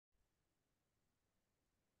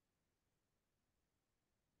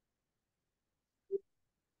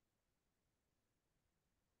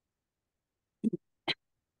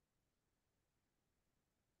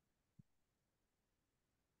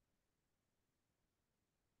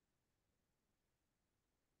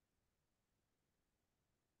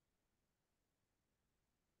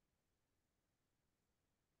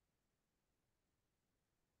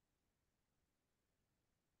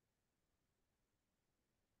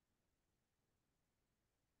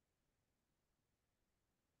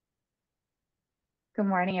Good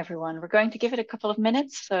morning, everyone. We're going to give it a couple of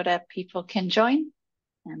minutes so that people can join,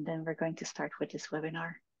 and then we're going to start with this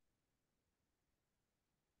webinar.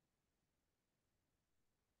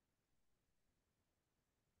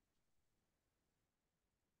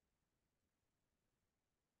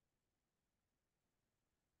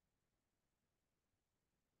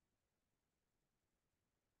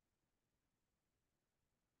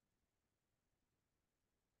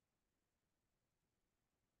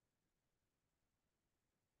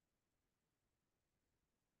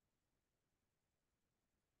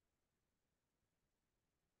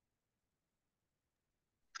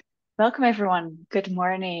 Welcome, everyone. Good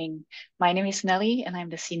morning. My name is Nelly, and I'm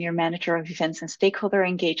the Senior Manager of Events and Stakeholder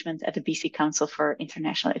Engagement at the BC Council for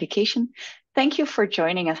International Education. Thank you for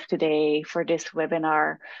joining us today for this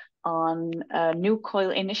webinar on a new COIL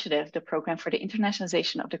initiative, the Program for the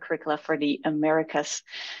Internationalization of the Curricula for the Americas.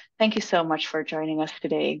 Thank you so much for joining us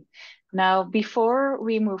today. Now, before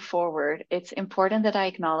we move forward, it's important that I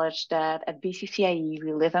acknowledge that at BCCIE,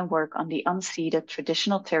 we live and work on the unceded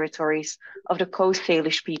traditional territories of the Coast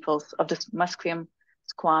Salish peoples of the Musqueam,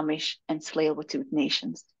 Squamish, and Tsleil-Waututh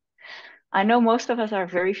nations. I know most of us are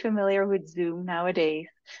very familiar with Zoom nowadays,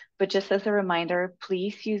 but just as a reminder,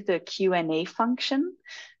 please use the Q&A function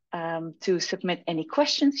to submit any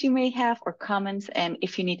questions you may have or comments. And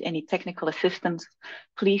if you need any technical assistance,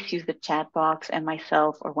 please use the chat box and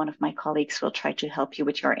myself or one of my colleagues will try to help you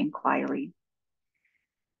with your inquiry.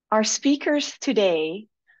 Our speakers today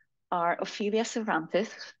are Ophelia Cervantes,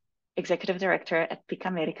 Executive Director at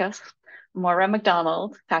PIC-AMERICAS, Maura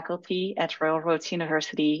McDonald, faculty at Royal Roads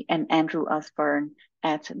University, and Andrew Osborne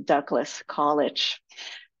at Douglas College.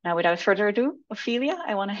 Now, without further ado, Ophelia,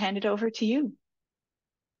 I want to hand it over to you.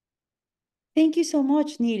 Thank you so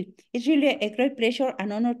much, Neil. It's really a great pleasure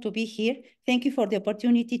and honor to be here. Thank you for the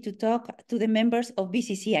opportunity to talk to the members of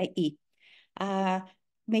BCCIE.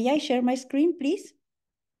 May I share my screen, please?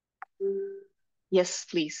 Yes,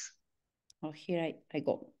 please. Oh, here I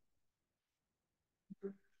go.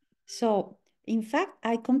 So, in fact,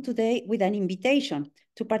 I come today with an invitation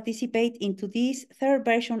to participate into this third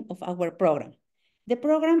version of our program. The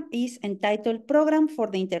program is entitled Program for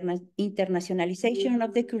the Internationalization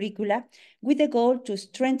of the Curricula, with the goal to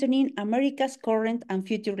strengthening America's current and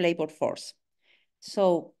future labor force.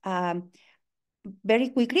 So very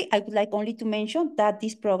quickly, I would like only to mention that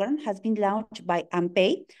this program has been launched by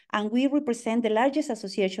AMPEI, and we represent the largest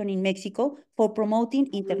association in Mexico for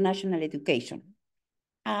promoting international education.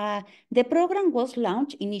 The program was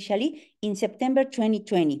launched initially in September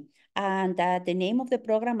 2020. And the name of the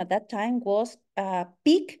program at that time was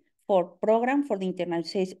PIC, for Program for the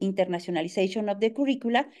Internationalization of the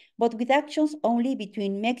Curricula, but with actions only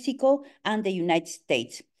between Mexico and the United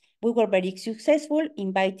States. We were very successful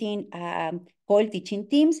inviting COIL teaching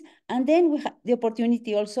teams, and then we had the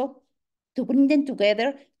opportunity also to bring them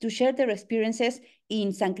together to share their experiences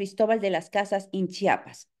in San Cristobal de las Casas in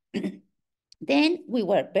Chiapas. Then we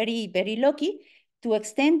were very, very lucky to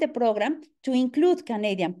extend the program to include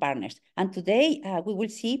Canadian partners. And today we will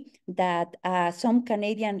see that some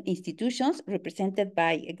Canadian institutions represented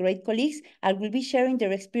by great colleagues will be sharing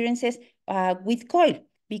their experiences with COIL,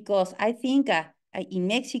 because I think in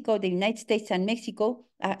Mexico, the United States and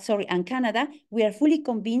and Canada, we are fully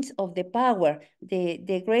convinced of the power,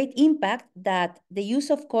 the great impact that the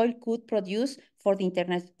use of COIL could produce for the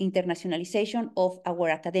internationalization of our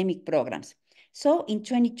academic programs. So in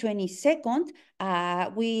 2022,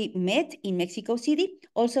 we met in Mexico City,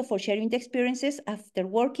 also for sharing the experiences after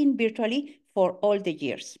working virtually for all the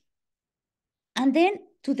years. And then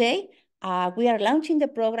today, we are launching the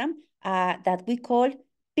program that we call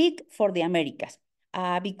PIC for the Americas,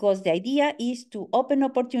 because the idea is to open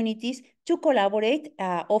opportunities to collaborate,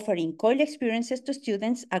 offering COIL experiences to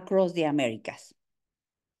students across the Americas.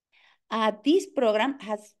 This program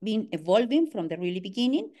has been evolving from the really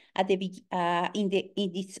beginning. In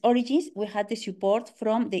its origins, we had the support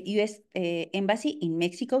from the U.S. Embassy in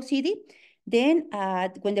Mexico City. Then,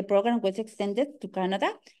 when the program was extended to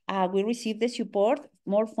Canada, we received the support,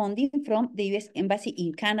 more funding from the U.S. Embassy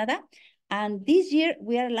in Canada. And this year,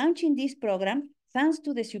 we are launching this program thanks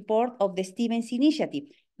to the support of the Stevens Initiative,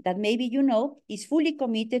 that maybe you know is fully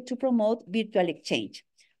committed to promote virtual exchange.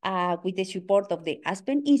 With the support of the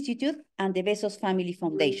Aspen Institute and the Bezos Family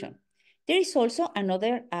Foundation. There is also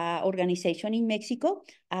another organization in Mexico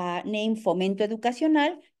named Fomento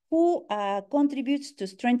Educacional, who contributes to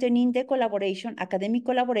strengthening the collaboration, academic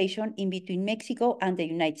collaboration in between Mexico and the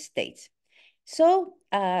United States. So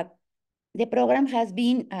the program has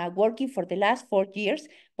been working for the last 4 years,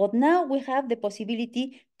 but now we have the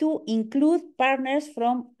possibility to include partners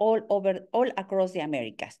from all across the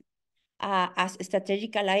Americas. As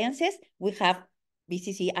strategic alliances, we have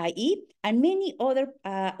BCCIE and many other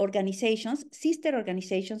organizations, sister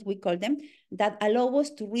organizations, we call them, that allow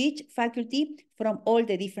us to reach faculty from all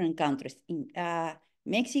the different countries in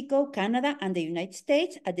Mexico, Canada, and the United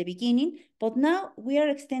States at the beginning, but now we are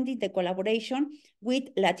extending the collaboration with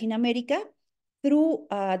Latin America through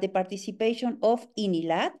the participation of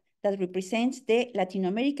INILAT, that represents the Latin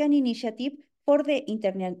American Initiative for the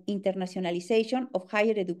Internationalization of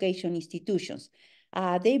Higher Education Institutions.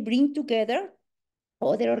 They bring together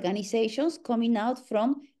other organizations coming out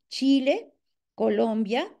from Chile,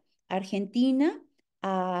 Colombia, Argentina,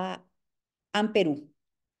 and Peru.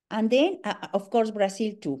 And then, of course,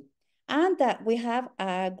 Brazil too. And we have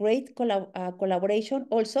a great collaboration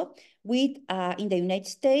also with, in the United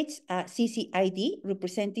States, CCID,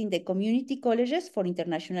 representing the Community Colleges for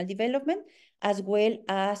International Development, as well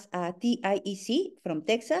as TIEC from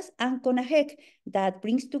Texas, and CONAHEC, that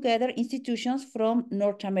brings together institutions from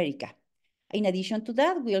North America. In addition to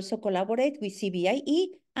that, we also collaborate with CBIE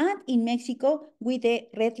and in Mexico with the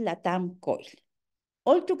Red Latam COIL.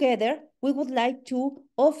 Altogether, we would like to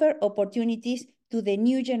offer opportunities to the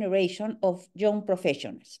new generation of young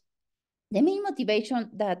professionals. The main motivation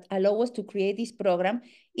that allows us to create this program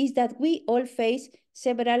is that we all face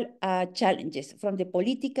several challenges from the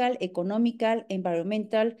political, economical,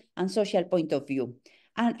 environmental, and social point of view.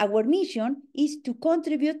 And our mission is to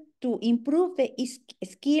contribute to improve the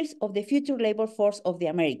skills of the future labor force of the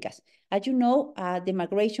Americas. As you know, the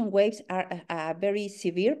migration waves are a very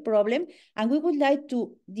severe problem, and we would like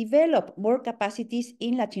to develop more capacities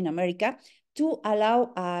in Latin America to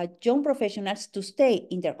allow young professionals to stay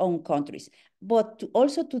in their own countries, but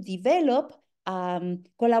also to develop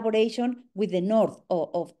collaboration with the north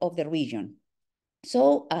of the region.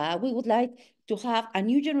 So we would like to have a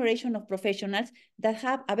new generation of professionals that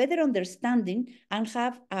have a better understanding and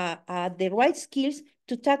have the right skills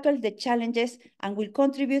to tackle the challenges and will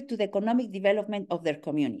contribute to the economic development of their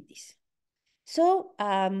communities. So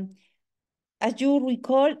as you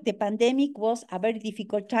recall, the pandemic was a very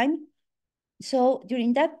difficult time. So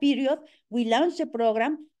during that period, we launched the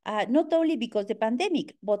program, not only because the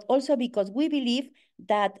pandemic, but also because we believe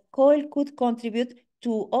that COIL could contribute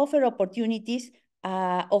to offer opportunities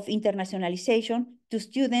of internationalization to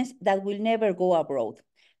students that will never go abroad.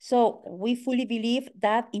 So we fully believe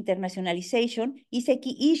that internationalization is a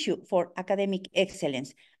key issue for academic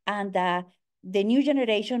excellence, and the new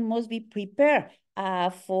generation must be prepared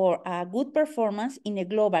for a good performance in a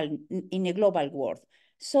global world.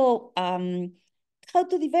 So how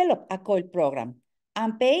to develop a COIL program?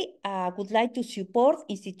 AMPEI would like to support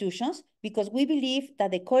institutions because we believe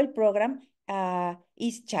that the COIL program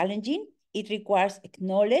is challenging. It requires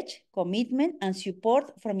knowledge, commitment, and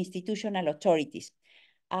support from institutional authorities.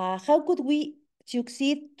 How could we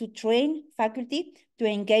succeed to train faculty, to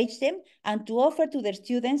engage them, and to offer to their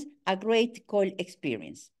students a great COIL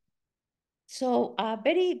experience? So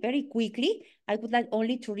very, very quickly, I would like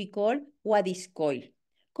only to recall what is COIL.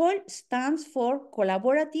 COIL stands for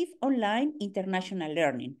Collaborative Online International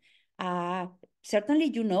Learning.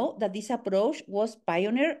 Certainly, you know that this approach was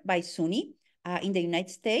pioneered by SUNY in the United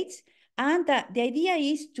States. And the idea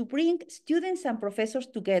is to bring students and professors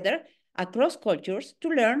together across cultures to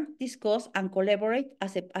learn, discuss, and collaborate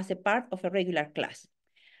as a part of a regular class.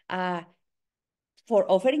 For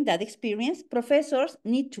offering that experience, professors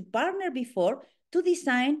need to partner before to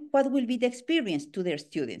design what will be the experience to their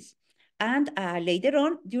students. And later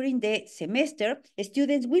on, during the semester,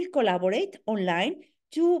 students will collaborate online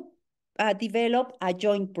to develop a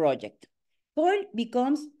joint project. COIL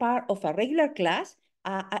becomes part of a regular class,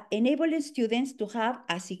 enabling students to have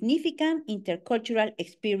a significant intercultural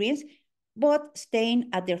experience, but staying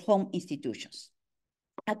at their home institutions.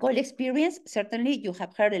 A COIL experience, certainly you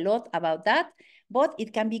have heard a lot about that, but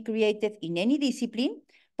it can be created in any discipline,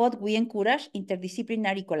 but we encourage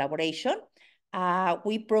interdisciplinary collaboration.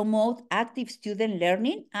 We promote active student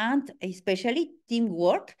learning and especially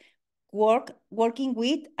teamwork, working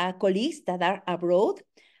with colleagues that are abroad.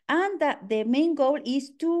 And the main goal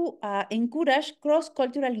is to encourage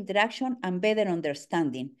cross-cultural interaction and better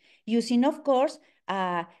understanding, using, of course,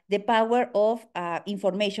 the power of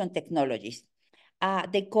information technologies.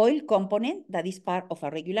 The COIL component that is part of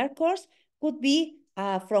a regular course could be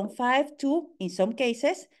from 5 to, in some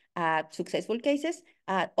cases, successful cases,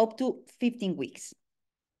 up to 15 weeks.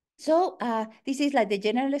 So this is like the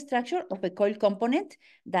general structure of a COIL component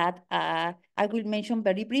that I will mention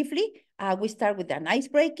very briefly. We start with an ice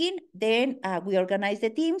breaking, then we organize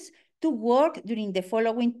the teams to work during the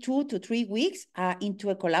following 2 to 3 weeks into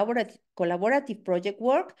a collaborative project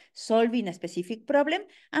work, solving a specific problem.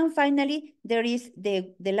 And finally, there is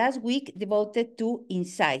the last week devoted to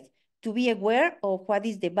insight, to be aware of what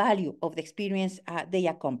is the value of the experience they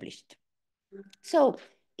accomplished. So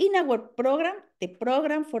in our program, the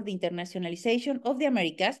Program for the Internationalization of the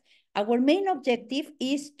Americas, our main objective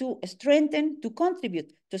is to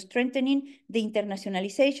contribute to strengthening the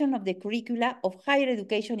internationalization of the curricula of higher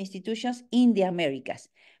education institutions in the Americas,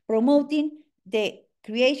 promoting the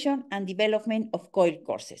creation and development of COIL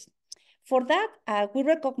courses. For that, we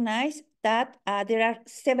recognize that there are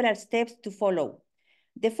several steps to follow.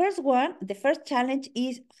 The first challenge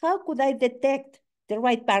is, how could I detect the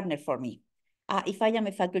right partner for me? If I am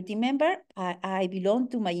a faculty member, I belong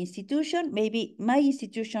to my institution. Maybe my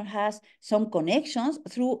institution has some connections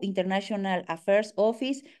through International Affairs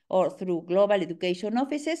Office or through Global Education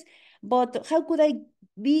Offices, but how could I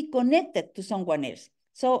be connected to someone else?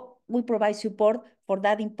 So we provide support for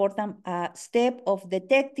that important step of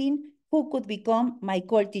detecting who could become my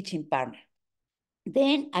COIL teaching partner.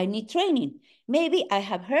 Then I need training. Maybe I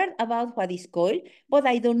have heard about what is COIL, but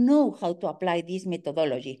I don't know how to apply this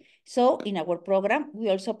methodology. So in our program, we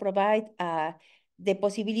also provide the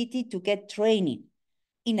possibility to get training.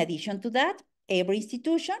 In addition to that, every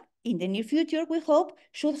institution in the near future, we hope,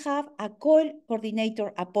 should have a COIL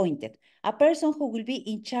coordinator appointed, a person who will be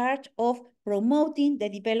in charge of promoting the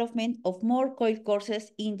development of more COIL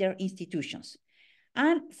courses in their institutions.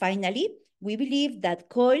 And finally, we believe that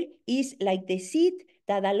COIL is like the seed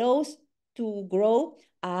that allows to grow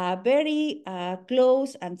a very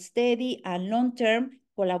close and steady and long-term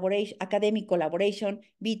academic collaboration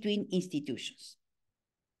between institutions.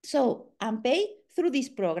 So AMPEI, through this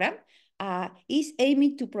program, is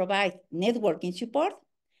aiming to provide networking support,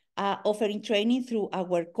 offering training through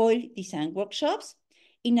our COIL design workshops.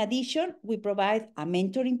 In addition, we provide a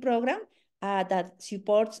mentoring program that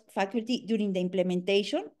supports faculty during the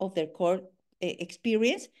implementation of their core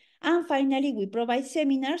experience. And finally, we provide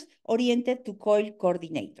seminars oriented to COIL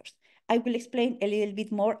coordinators. I will explain a little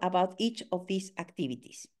bit more about each of these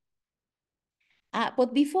activities.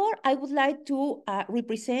 But before, I would like to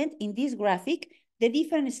represent in this graphic the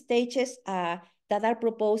different stages that are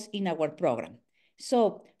proposed in our program.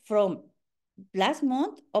 So from last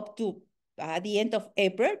month up to the end of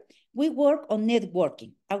April, we work on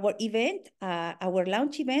networking. Our event, our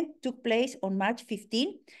launch event took place on March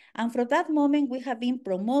 15. And from that moment, we have been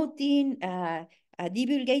promoting,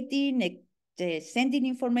 divulgating, sending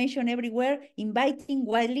information everywhere, inviting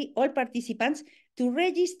widely all participants to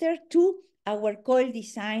register to our COIL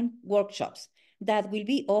design workshops that will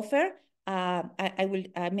be offered. I will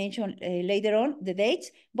mention later on the dates,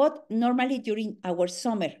 but normally during our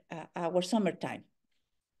summertime,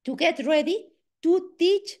 to get ready to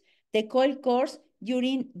teach the COIL course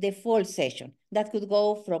during the fall session. That could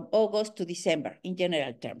go from August to December in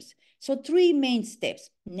general terms. So 3 main steps: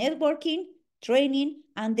 networking, training,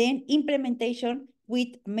 and then implementation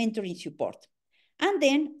with mentoring support. And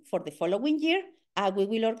then for the following year, we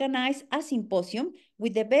will organize a symposium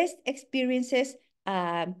with the best experiences,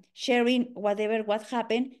 sharing what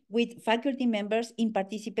happened with faculty members in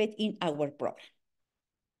participate in our program.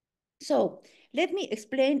 So let me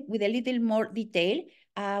explain with a little more detail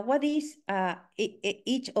what is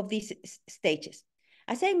each of these stages.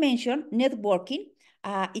 As I mentioned, networking,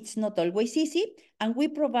 it's not always easy, and we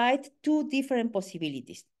provide 2 different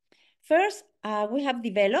possibilities. First, we have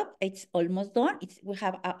developed, it's almost done, we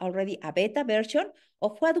have already a beta version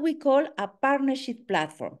of what we call a partnership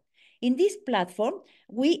platform. In this platform,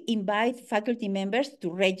 we invite faculty members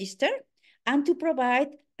to register and to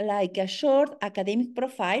provide like a short academic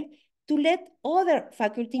profile to let other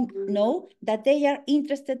faculty know that they are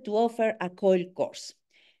interested to offer a COIL course.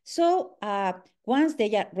 So once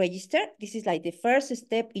they are registered, this is like the first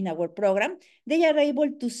step in our program, they are able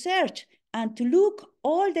to search and to look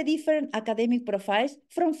all the different academic profiles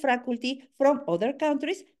from faculty from other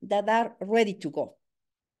countries that are ready to go.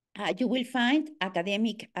 You will find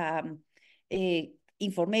academic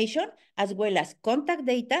information as well as contact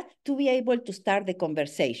data to be able to start the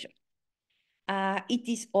conversation. It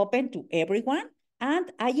is open to everyone,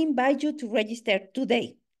 and I invite you to register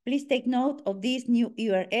today. Please take note of this new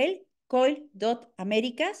URL,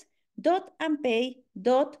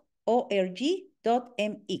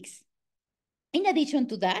 coil.americas.ampei.org.mx. In addition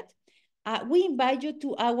to that, we invite you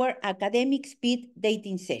to our academic speed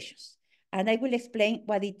dating sessions, and I will explain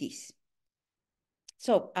what it is.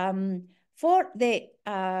 So for the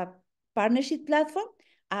partnership platform,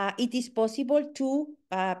 it is possible to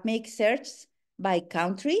make searches by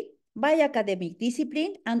country, by academic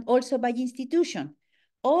discipline, and also by institution.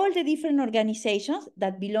 All the different organizations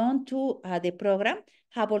that belong to the program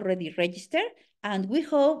have already registered, and we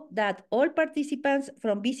hope that all participants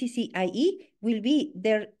from BCCIE will be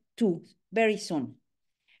there too very soon.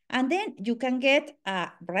 And then you can get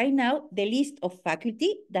right now the list of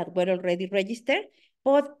faculty that were already registered,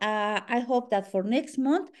 but I hope that for next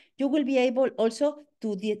month, you will be able also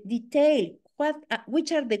to detail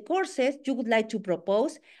which are the courses you would like to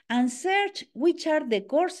propose and search which are the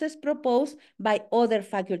courses proposed by other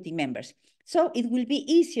faculty members. So it will be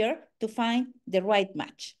easier to find the right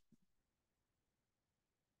match.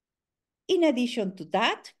 In addition to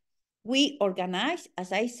that, we organize,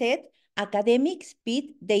 as I said, academic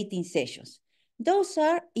speed dating sessions. Those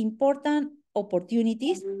are important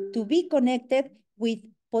opportunities to be connected with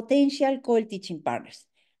potential COIL teaching partners.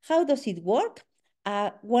 How does it work?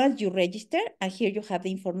 Once you register, and here you have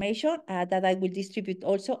the information that I will distribute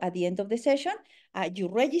also at the end of the session, you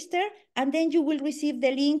register, and then you will receive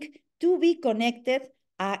the link to be connected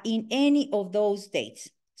in any of those dates.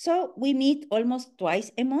 So we meet almost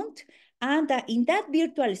twice a month, and in that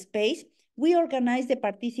virtual space, we organize the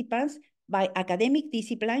participants by academic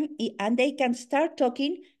discipline, and they can start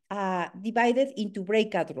talking divided into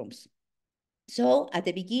breakout rooms. So at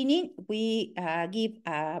the beginning, we give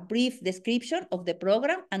a brief description of the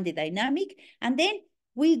program and the dynamic, and then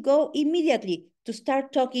we go immediately to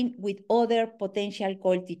start talking with other potential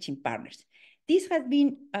COIL teaching partners. This has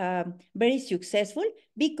been very successful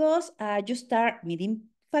because you start meeting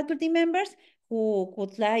faculty members who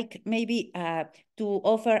would like maybe to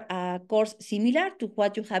offer a course similar to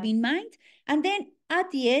what you have in mind. And then at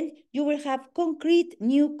the end, you will have concrete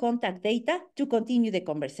new contact data to continue the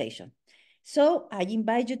conversation. So I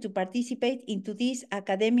invite you to participate into these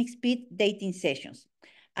academic speed dating sessions.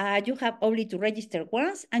 You have only to register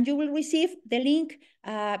once and you will receive the link.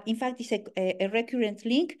 In fact, it's a recurrent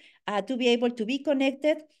link to be able to be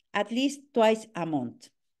connected at least twice a month.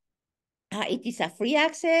 It is a free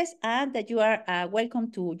access and that you are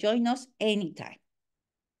welcome to join us anytime.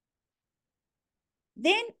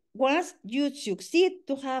 Then once you succeed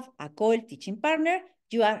to have a COIL teaching partner,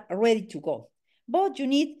 you are ready to go. But you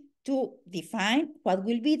need to define what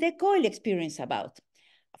will be the COIL experience about.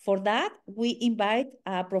 For that, we invite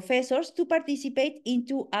professors to participate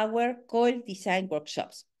into our COIL design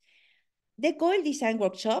workshops. The COIL design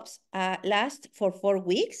workshops last for 4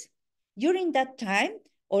 weeks. During that time,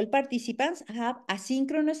 all participants have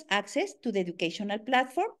asynchronous access to the educational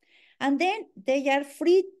platform, and then they are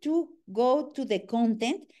free to go to the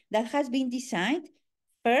content that has been designed.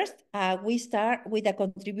 First, we start with a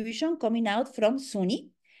contribution coming out from SUNY,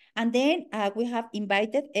 and then we have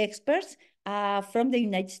invited experts from the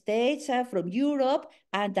United States, from Europe,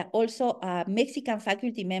 and also Mexican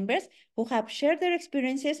faculty members who have shared their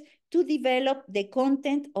experiences to develop the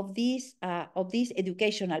content of this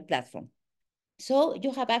educational platform. So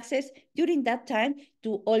you have access during that time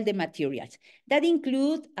to all the materials. That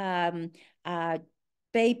include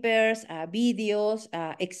papers, videos,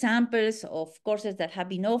 examples of courses that have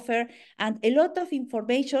been offered, and a lot of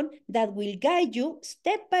information that will guide you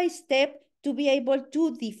step by step to be able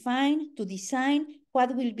to design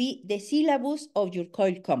what will be the syllabus of your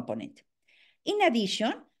COIL component. In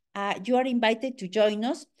addition, you are invited to join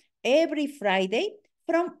us every Friday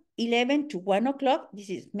from 11 to 1 o'clock, this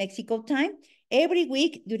is Mexico time, every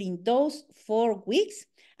week during those 4 weeks,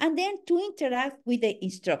 and then to interact with the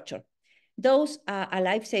instructor. Those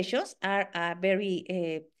live sessions are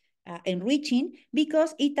very enriching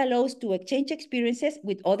because it allows to exchange experiences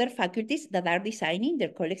with other faculties that are designing their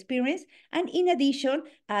COIL experience, and in addition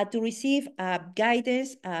to receive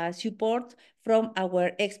guidance, support from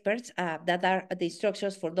our experts that are the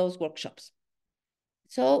instructors for those workshops.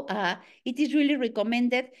 So it is really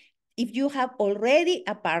recommended if you have already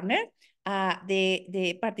a partner,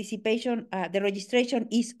 the participation, the registration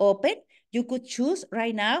is open. You could choose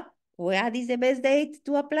right now what is the best date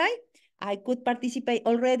to apply. I could participate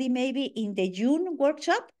already maybe in the June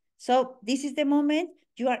workshop. So this is the moment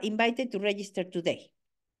you are invited to register today.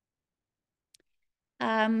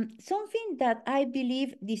 Something that I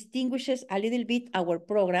believe distinguishes a little bit our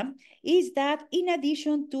program is that in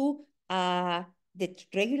addition to the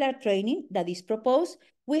regular training that is proposed,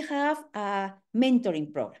 we have a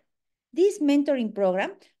mentoring program. This mentoring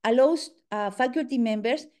program allows faculty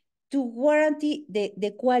members to guarantee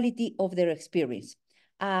the quality of their experience.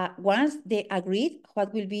 Once they agreed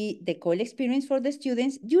what will be the COIL experience for the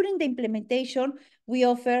students, during the implementation, we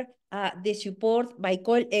offer the support by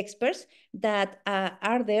COIL experts that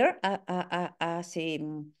are there as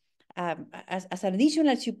as an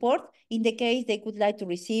additional support in the case they would like to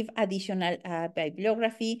receive additional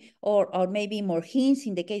bibliography or maybe more hints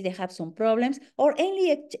in the case they have some problems, or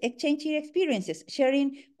only exchanging experiences,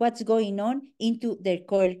 sharing what's going on into their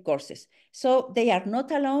COIL courses. So they are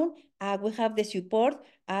not alone. We have the support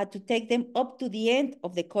to take them up to the end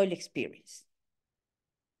of the COIL experience.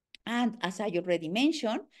 And as I already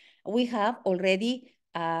mentioned, we have already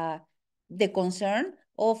the concern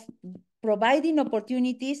of providing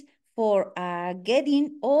opportunities for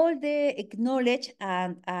getting all the knowledge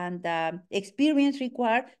and experience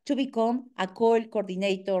required to become a COIL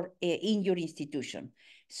coordinator in your institution.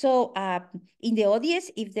 So in the audience,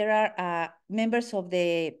 if there are members of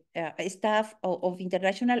the staff of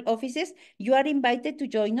international offices, you are invited to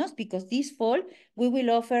join us, because this fall we will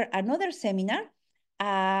offer another seminar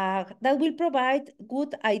that will provide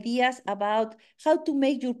good ideas about how to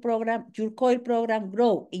make your program, your COIL program,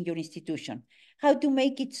 grow in your institution, how to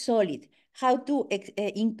make it solid, how to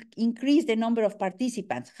increase the number of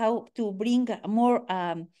participants, how to bring more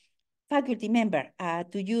faculty member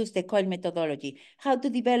to use the COIL methodology, how to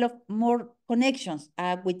develop more connections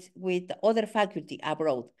with other faculty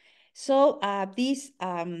abroad. So these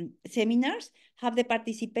seminars have the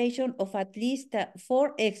participation of at least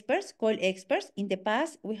 4 experts, COIL experts. In the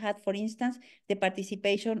past, we had, for instance, the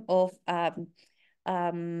participation of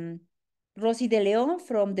Rosy de Leon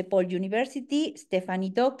from DePaul University, Stephanie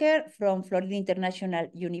Docker from Florida International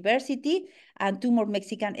University, and 2 more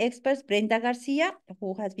Mexican experts, Brenda Garcia,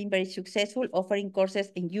 who has been very successful offering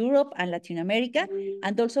courses in Europe and Latin America,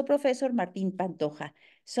 and also Professor Martin Pantoja.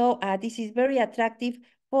 So this is very attractive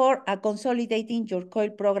for consolidating your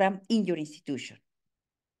COIL program in your institution.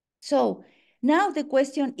 So now the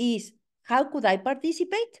question is, how could I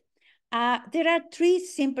participate? There are 3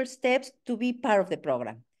 simple steps to be part of the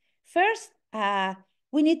program. First,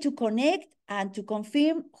 we need to connect and to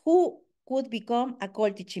confirm who could become a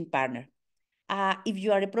COIL teaching partner. If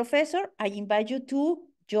you are a professor, I invite you to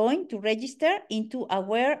join, to register into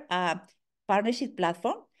our partnership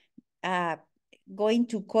platform, going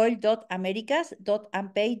to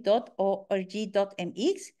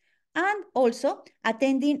coil.americas.ampay.org.mx, and also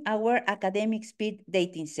attending our academic speed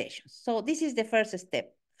dating sessions. So this is the first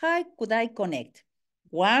step. How could I connect?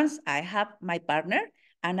 Once I have my partner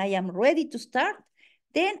and I am ready to start,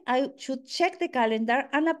 then I should check the calendar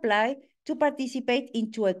and apply to participate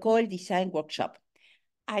into a COIL design workshop.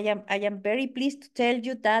 I am very pleased to tell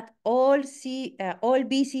you that all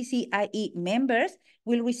BCCIE members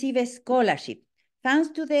will receive a scholarship. Thanks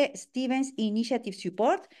to the Stevens Initiative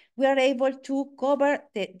support, we are able to cover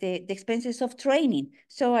the expenses of training.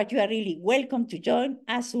 So you are really welcome to join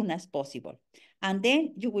as soon as possible. And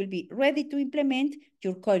then you will be ready to implement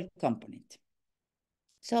your COIL component.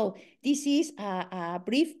 So this is a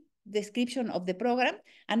brief description of the program,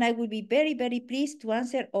 and I will be very, very pleased to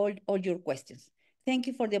answer all your questions. Thank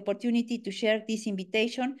you for the opportunity to share this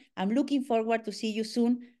invitation. I'm looking forward to see you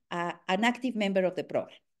soon, an active member of the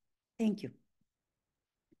program. Thank you.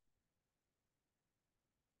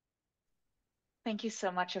 Thank you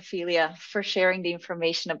so much, Ophelia, for sharing the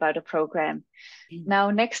information about the program. Now,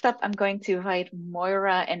 next up, I'm going to invite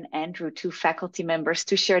Moira and Andrew, 2 faculty members,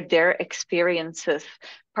 to share their experiences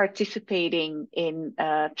participating in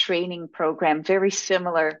a training program very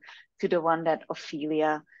similar to the one that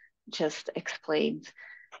Ophelia just explained.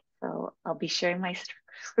 So I'll be sharing my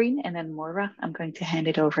screen, and then Moira, I'm going to hand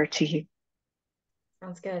it over to you.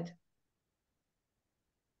 Sounds good.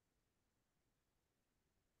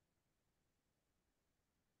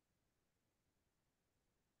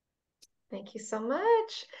 Thank you so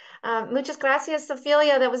much. Muchas gracias,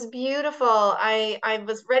 Ophelia. That was beautiful. I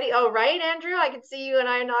was ready. Oh, right, Andrew? I could see you and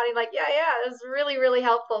I nodding like, yeah, that was really, really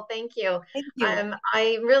helpful. Thank you. Thank you. I'm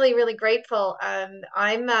really, really grateful.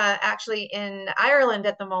 I'm actually in Ireland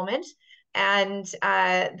at the moment, and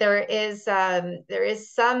there is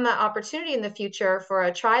some opportunity in the future for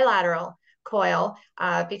a trilateral COIL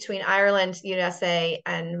between Ireland, USA,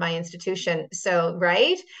 and my institution. So,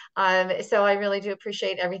 right. So I really do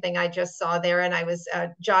appreciate everything I just saw there. And I was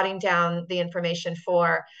jotting down the information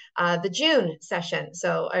for the June session.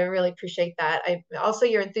 So I really appreciate that. I also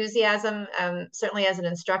your enthusiasm, certainly as an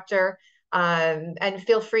instructor. And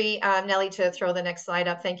feel free, Nelly, to throw the next slide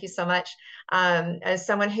up. Thank you so much. As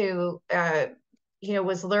someone who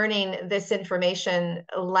was learning this information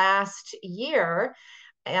last year,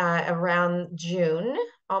 around June,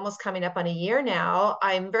 almost coming up on a year now,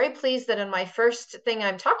 I'm very pleased that in my first thing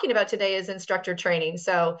I'm talking about today is instructor training.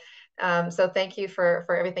 So, so thank you for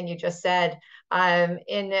everything you just said.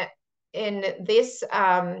 In this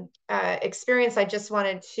experience, I just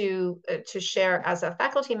wanted to share as a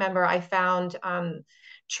faculty member, I found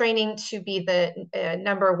training to be the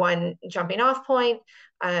number one jumping off point.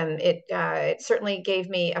 It certainly gave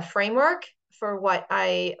me a framework for what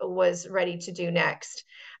I was ready to do next.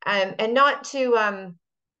 And not to, I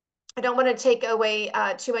don't want to take away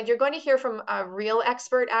too much. You're going to hear from a real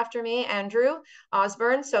expert after me, Andrew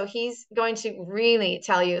Osborne. So he's going to really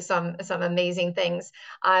tell you some amazing things.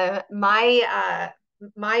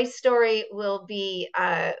 My story will be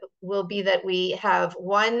that we have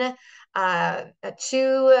let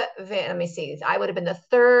me see, I would have been the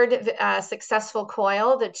third successful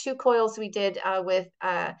COIL. The 2 COILs we did with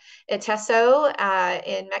Iteso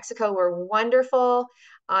in Mexico were wonderful.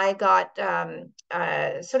 I got I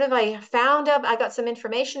got some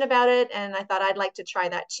information about it, and I thought I'd like to try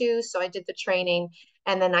that too. So I did the training,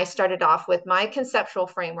 and then I started off with my conceptual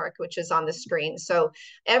framework, which is on the screen. So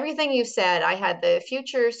everything you said, I had the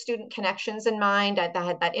future student connections in mind. I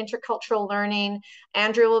had that intercultural learning.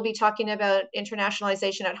 Andrew will be talking about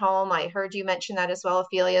internationalization at home. I heard you mention that as well,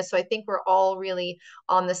 Ophelia. So I think we're all really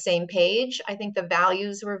on the same page. I think the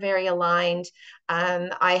values were very aligned.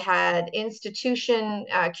 I had institution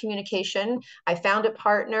communication. I found a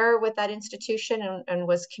partner with that institution and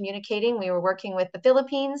was communicating. We were working with the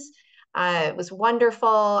Philippines. It was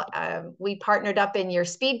wonderful. We partnered up in your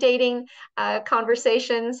speed dating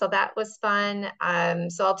conversation, so that was fun.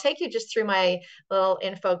 So I'll take you just through my little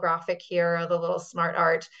infographic here, the little smart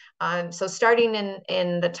art. So starting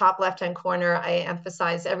in the top left-hand corner, I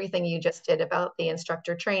emphasize everything you just did about the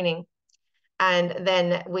instructor training. And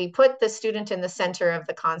then we put the student in the center of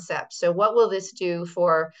the concept. So what will this do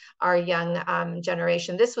for our young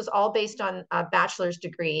generation? This was all based on a bachelor's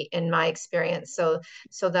degree in my experience. So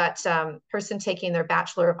that person taking their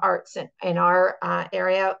Bachelor of Arts in our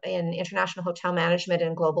area in international hotel management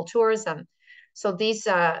and global tourism. So these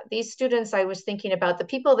students, I was thinking about the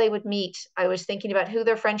people they would meet. I was thinking about who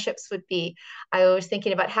their friendships would be. I was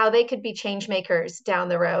thinking about how they could be change makers down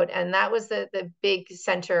the road. And that was the big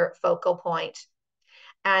center focal point.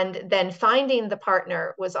 And then finding the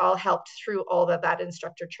partner was all helped through all of that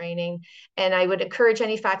instructor training. And I would encourage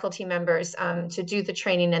any faculty members to do the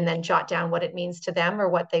training and then jot down what it means to them or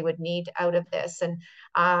what they would need out of this. And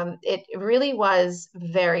it really was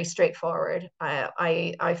very straightforward.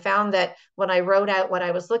 I found that when I wrote out what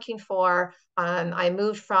I was looking for, I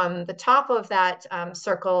moved from the top of that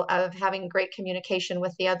circle of having great communication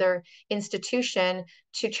with the other institution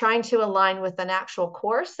to trying to align with an actual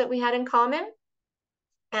course that we had in common.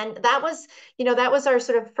 And that was, that was our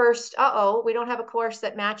sort of first, we don't have a course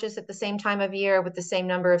that matches at the same time of year with the same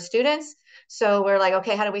number of students. So we're like,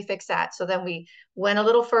 okay, how do we fix that? So then we went a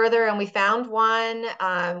little further and we found one.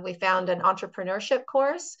 We found an entrepreneurship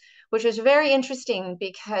course, which was very interesting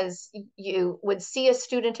because you would see a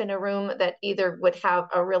student in a room that either would have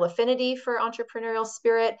a real affinity for entrepreneurial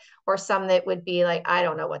spirit or some that would be like, I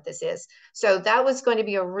don't know what this is. So that was going to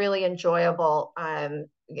be a really enjoyable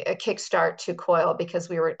a kickstart to COIL because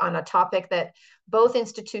we were on a topic that both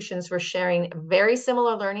institutions were sharing very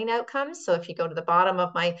similar learning outcomes. So if you go to the bottom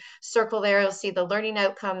of my circle there, you'll see the learning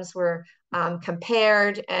outcomes were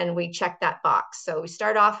compared and we checked that box. So we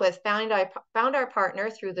start off with found our partner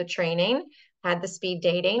through the training, had the speed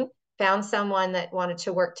dating, found someone that wanted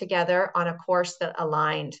to work together on a course that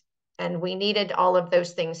aligned. And we needed all of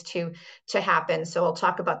those things to happen. So I'll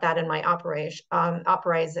talk about that in my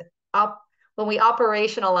when we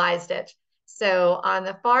operationalized it. So on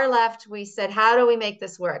the far left, we said, how do we make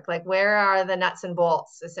this work? Like, where are the nuts and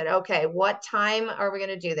bolts? I said, okay, what time are we going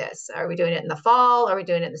to do this? Are we doing it in the fall? Are we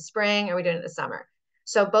doing it in the spring? Are we doing it in the summer?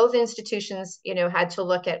 So both institutions, had to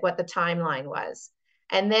look at what the timeline was.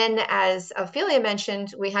 And then, as Ophelia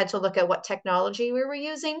mentioned, we had to look at what technology we were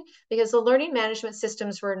using because the learning management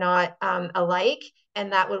systems were not alike.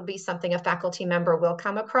 And that will be something a faculty member will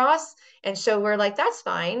come across. And so we're like, that's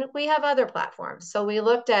fine. We have other platforms. So we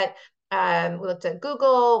looked at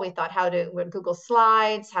Google. We thought with Google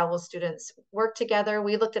Slides, how will students work together?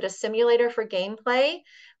 We looked at a simulator for gameplay,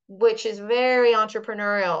 which is very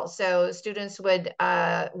entrepreneurial. So students would,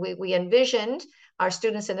 we envisioned our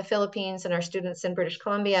students in the Philippines and our students in British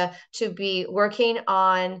Columbia to be working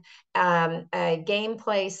on a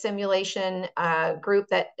gameplay simulation group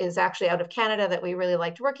that is actually out of Canada that we really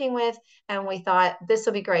liked working with. And we thought this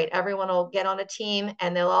will be great. Everyone will get on a team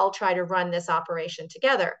and they'll all try to run this operation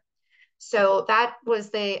together. So that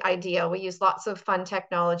was the idea. We used lots of fun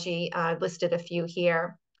technology, listed a few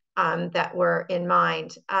here that were in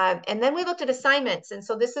mind. And then we looked at assignments. And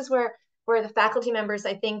so this is where the faculty members,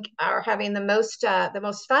 I think, are having the most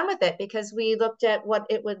fun with it because we looked at what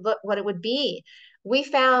it would be. We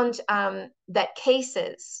found that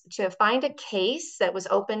to find a case that was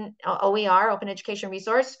open, OER, Open Education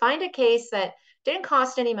Resource, find a case that didn't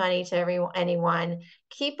cost any money to anyone,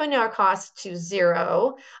 keeping our costs to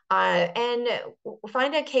zero, and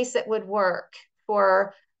find a case that would work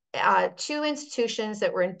for two institutions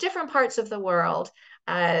that were in different parts of the world,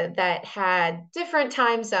 that had different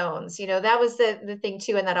time zones. You know, that was the thing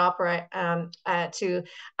too, in that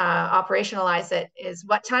operationalize it is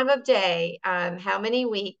what time of day, how many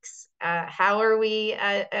weeks, how are we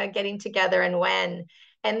getting together and when.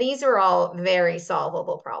 And these are all very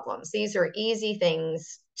solvable problems. These are easy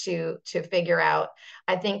things to figure out.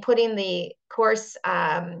 I think putting the course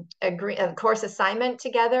course assignment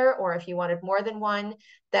together, or if you wanted more than one,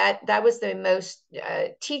 that was the most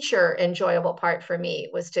teacher enjoyable part for me,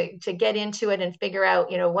 was to get into it and figure out,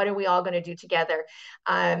 you know, what are we all going to do together.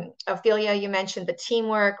 Ophelia, you mentioned the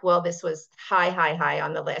teamwork. Well, this was high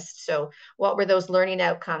on the list. So what were those learning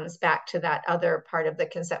outcomes, back to that other part of the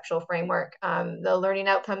conceptual framework? The learning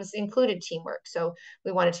outcomes included teamwork. So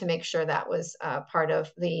we wanted to make sure that was part of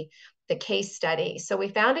the case study. So we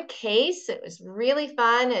found a case. It was really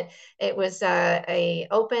fun. It was a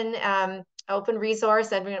open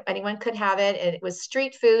resource. Anyone could have it. It was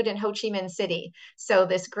street food in Ho Chi Minh City. So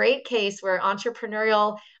this great case where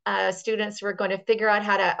entrepreneurial students were going to figure out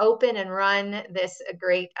how to open and run this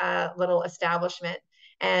great little establishment.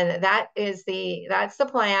 And that's the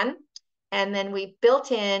plan. And then we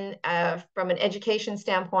built in, from an education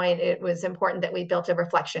standpoint, it was important that we built a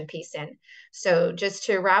reflection piece in. So just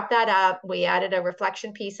to wrap that up, we added a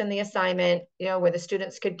reflection piece in the assignment, you know, where the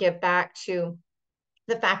students could give back to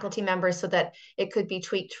the faculty members so that it could be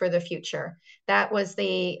tweaked for the future. That was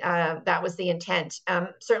the intent.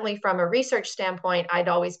 Certainly from a research standpoint, I'd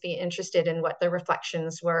always be interested in what the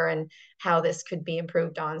reflections were and how this could be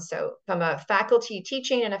improved on. So from a faculty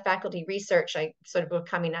teaching and a faculty research, I sort of was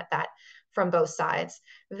coming at that from both sides.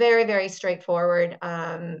 Very straightforward.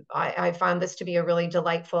 I found this to be a really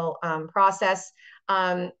delightful process.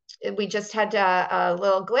 We just had a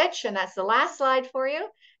little glitch, and that's the last slide for you,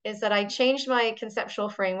 is that I changed my conceptual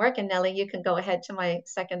framework. And Nellie, you can go ahead to my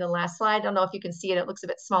second to last slide. I don't know if you can see it. It looks a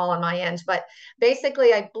bit small on my end, but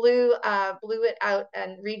basically I blew it out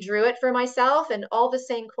and redrew it for myself, and all the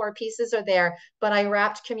same core pieces are there, but I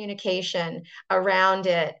wrapped communication around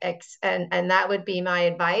it. And that would be my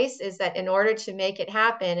advice, is that in order to make it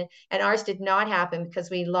happen, and ours did not happen because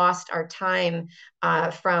we lost our time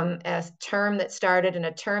from a term that started and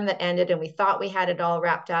a term that ended, and we thought we had it all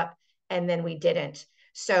wrapped up, and then we didn't.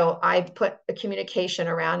 So I put a communication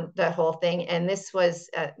around the whole thing. And this was,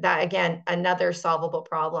 that again, another solvable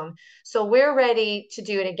problem. So we're ready to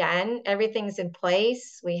do it again. Everything's in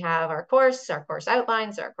place. We have our course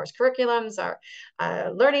outlines, our course curriculums, our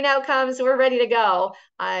learning outcomes. We're ready to go.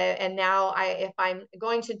 And now if I'm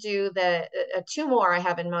going to do the two more I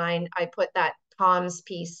have in mind, I put that comms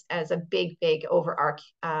piece as a big overarch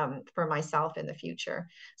for myself in the future.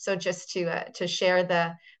 So just to share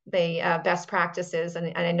the best practices,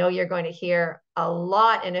 and I know you're going to hear a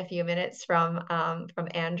lot in a few minutes from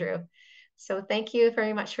Andrew. So thank you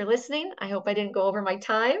very much for listening. I hope I didn't go over my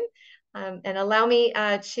time. And allow me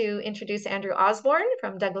to introduce Andrew Osborne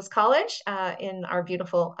from Douglas College in our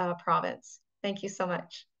beautiful province. Thank you so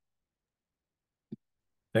much.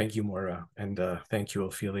 Thank you, Maura, and thank you,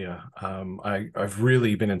 Ophelia. I've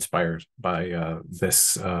really been inspired by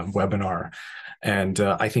this webinar, and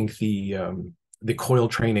I think the COIL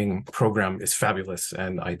training program is fabulous,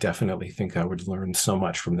 and I definitely think I would learn so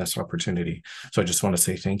much from this opportunity. So I just want to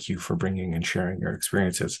say thank you for bringing and sharing your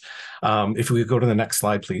experiences. If we could go to the next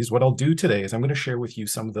slide, please. What I'll do today is I'm going to share with you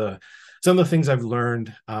some of the things I've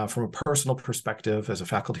learned from a personal perspective as a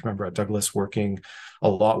faculty member at Douglas, working a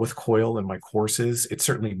lot with COIL in my courses. It's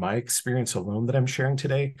certainly my experience alone that I'm sharing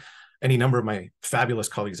today. Any number of my fabulous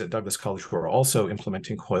colleagues at Douglas College who are also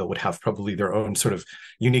implementing COIL would have probably their own sort of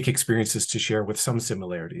unique experiences to share with some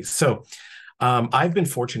similarities. So I've been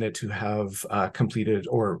fortunate to have completed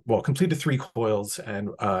 3 COILs, and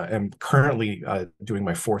am currently doing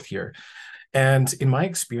my 4th year. And in my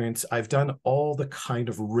experience, I've done all the kind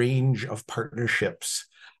of range of partnerships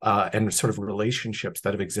and sort of relationships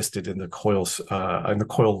that have existed in the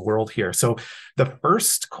COIL world here. So the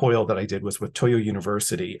first COIL that I did was with Toyo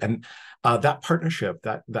University, and that partnership,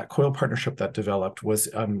 that COIL partnership that developed was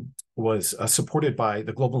supported by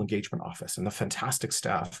the Global Engagement Office and the fantastic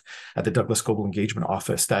staff at the Douglas Global Engagement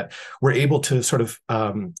Office that were able to sort of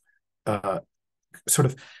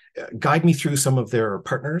guide me through some of their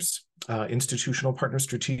partners, institutional partners,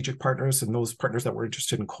 strategic partners, and those partners that were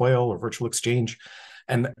interested in COIL or virtual exchange.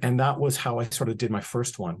 And that was how I sort of did my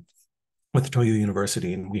first one. with Toyo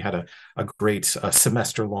University, and we had a great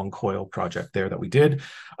semester-long COIL project there that we did.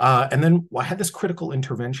 And then I had this critical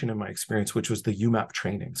intervention in my experience, which was the UMAP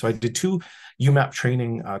training. So I did 2 UMAP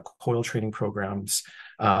training, COIL training programs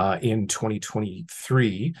in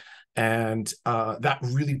 2023. And that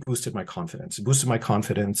really boosted my confidence. It boosted my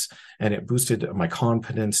confidence, and it boosted my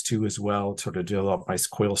competence too as well, to sort of develop my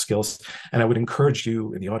COIL skills. And I would encourage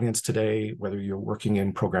you in the audience today, whether you're working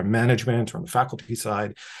in program management or on the faculty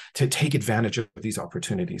side, to take advantage of these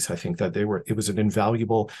opportunities. I think that it was an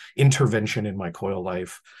invaluable intervention in my COIL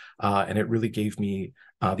life, and it really gave me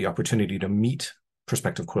the opportunity to meet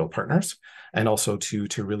prospective COIL partners, and also to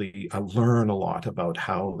really learn a lot about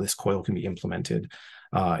how this COIL can be implemented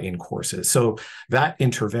in courses. So that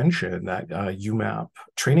intervention, that UMAP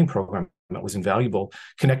training program that was invaluable,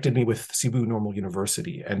 connected me with Cebu Normal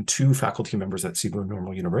University and 2 faculty members at Cebu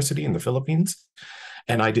Normal University in the Philippines.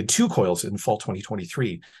 And I did 2 COILs in fall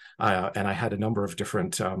 2023. And I had a number of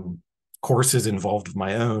different courses involved of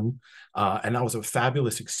my own. And that was a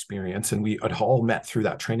fabulous experience. And we had all met through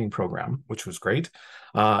that training program, which was great.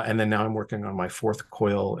 And then now I'm working on my 4th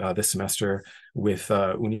COIL this semester with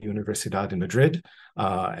Universidad de Madrid.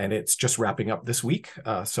 And it's just wrapping up this week.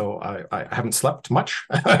 So I haven't slept much,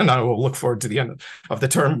 and I will look forward to the end of the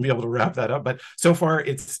term and be able to wrap that up. But so far,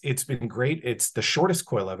 it's been great. It's the shortest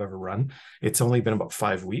COIL I've ever run. It's only been about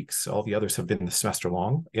 5 weeks. All the others have been the semester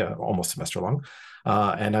long, almost semester long.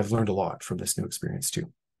 And I've learned a lot from this new experience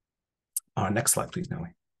too. Next slide, please, Nellie.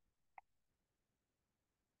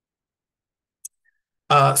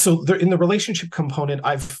 So in the relationship component,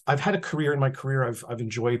 I've had a career. In my career, I've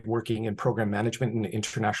enjoyed working in program management in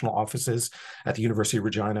international offices at the University of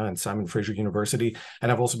Regina and Simon Fraser University,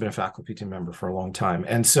 and I've also been a faculty member for a long time.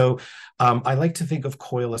 And so I like to think of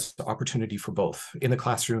COIL as an opportunity for both in the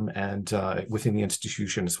classroom and within the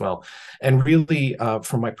institution as well. And really,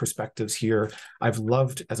 from my perspectives here, I've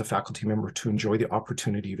loved as a faculty member to enjoy the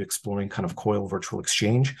opportunity of exploring kind of COIL virtual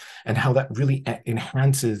exchange and how that really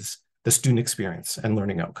enhances the student experience and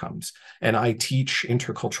learning outcomes. And I teach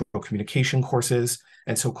intercultural communication courses,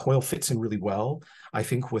 and so COIL fits in really well, I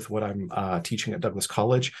think, with what I'm teaching at Douglas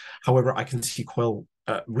College. However, I can see COIL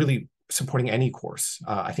really supporting any course.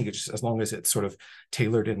 I think it's just, as long as it's sort of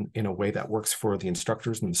tailored in a way that works for the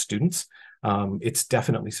instructors and the students, it's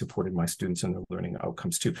definitely supported my students and their learning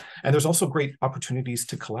outcomes too. And there's also great opportunities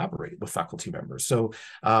to collaborate with faculty members. So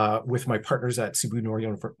with my partners at Cebu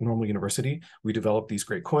Normal University, we developed these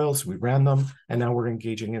great COILs, we ran them, and now we're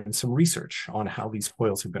engaging in some research on how these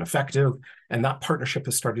COILs have been effective. And that partnership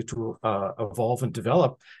has started to evolve and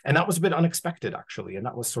develop. And that was a bit unexpected, actually. And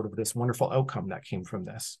that was sort of this wonderful outcome that came from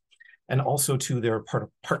this. And also to their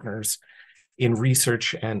partners in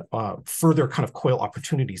research, and further kind of COIL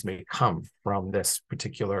opportunities may come from this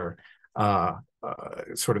particular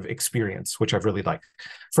sort of experience, which I've really liked.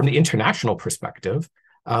 From the international perspective,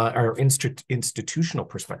 or institutional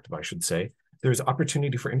perspective, I should say, there's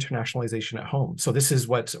opportunity for internationalization at home. So this is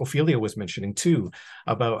what Ophelia was mentioning too,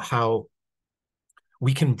 about how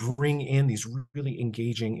we can bring in these really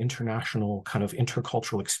engaging international kind of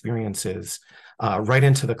intercultural experiences right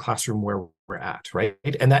into the classroom where we're at, right?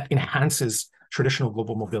 And that enhances traditional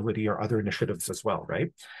global mobility or other initiatives as well, right?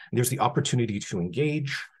 And there's the opportunity to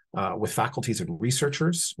engage with faculties and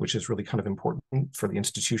researchers, which is really kind of important for the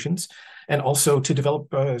institutions, and also to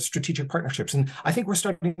develop strategic partnerships. And I think we're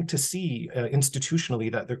starting to see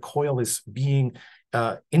institutionally that the COIL is being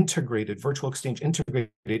integrated, virtual exchange integrated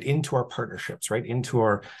into our partnerships, right? Into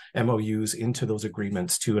our MOUs, into those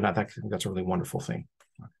agreements too. And I think that's a really wonderful thing.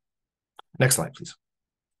 Next slide, please.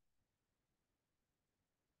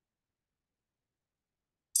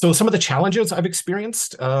 So some of the challenges I've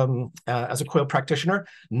experienced as a COIL practitioner: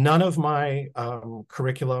 none of my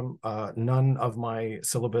curriculum, none of my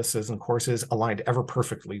syllabuses and courses aligned ever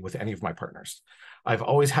perfectly with any of my partners. I've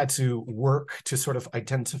always had to work to sort of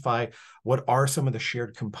identify what are some of the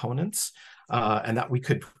shared components, and that we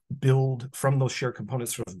could build from those shared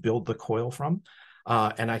components, sort of build the COIL from.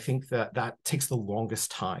 And I think that takes the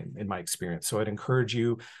longest time in my experience. So I'd encourage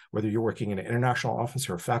you, whether you're working in an international office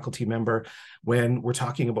or a faculty member, when we're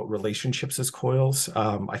talking about relationships as COILs,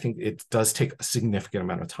 I think it does take a significant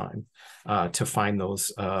amount of time to find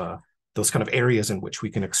those kind of areas in which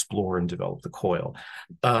we can explore and develop the COIL.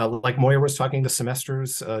 Like Moya was talking, the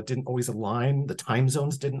semesters didn't always align. The time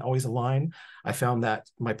zones didn't always align. I found that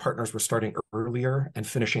my partners were starting earlier and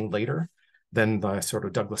finishing later than the sort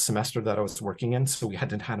of Douglas semester that I was working in. So we had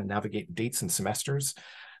to navigate dates and semesters.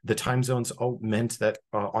 The time zones meant that,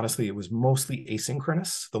 honestly, it was mostly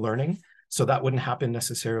asynchronous, the learning. So that wouldn't happen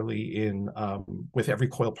necessarily in with every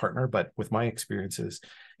COIL partner, but with my experiences,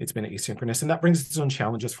 it's been asynchronous, and that brings its own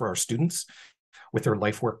challenges for our students with their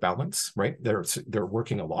life-work balance, right? They're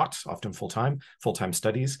working a lot, often full-time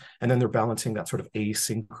studies, and then they're balancing that sort of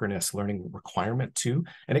asynchronous learning requirement too,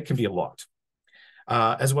 and it can be a lot.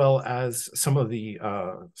 As well as some of the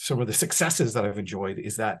successes that I've enjoyed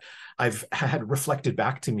is that I've had reflected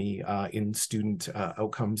back to me in student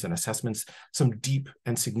outcomes and assessments some deep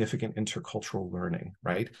and significant intercultural learning,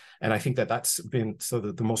 right? And I think that that's been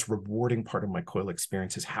the most rewarding part of my COIL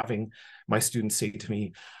experience is having my students say to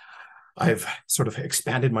me, I've sort of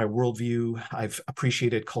expanded my worldview. I've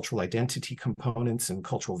appreciated cultural identity components and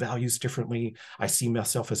cultural values differently. I see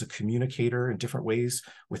myself as a communicator in different ways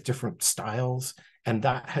with different styles. And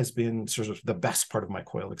that has been sort of the best part of my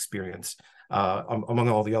COIL experience among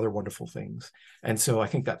all the other wonderful things. And so I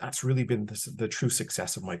think that that's really been the true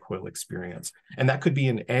success of my COIL experience. And that could be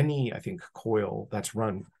in any, I think, COIL that's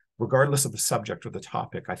run, regardless of the subject or the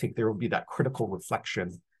topic. I think there will be that critical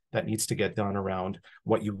reflection that needs to get done around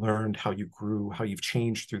what you learned, how you grew, how you've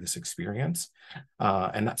changed through this experience.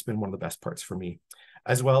 And that's been one of the best parts for me,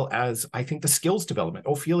 as well as I think the skills development.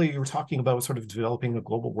 Ophelia, you were talking about sort of developing a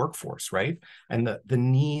global workforce, right? And the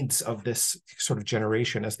needs of this sort of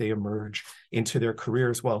generation as they emerge into their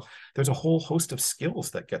careers. Well, there's a whole host of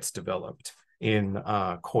skills that gets developed in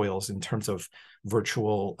COILs in terms of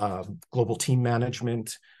virtual global team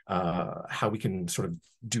management, how we can sort of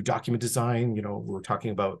do document design. You know, we're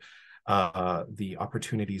talking about the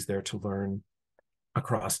opportunities there to learn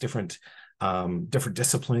across different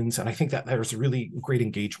disciplines. And I think that there's really great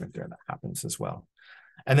engagement there that happens as well.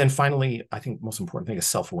 And then finally, I think the most important thing is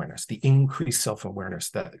self-awareness, the increased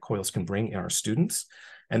self-awareness that COILs can bring in our students.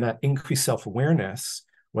 And that increased self-awareness,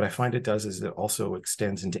 what I find it does is it also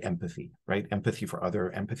extends into empathy, right? Empathy for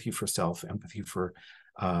other, empathy for self, empathy for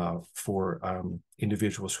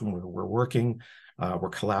individuals whom we're working, we're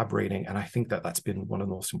collaborating. And I think that that's been one of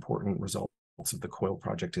the most important results of the COIL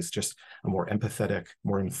project is just a more empathetic,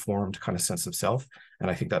 more informed kind of sense of self. And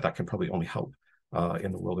I think that that can probably only help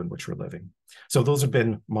in the world in which we're living. So those have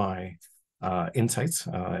been my insights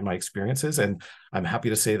and my experiences. And I'm happy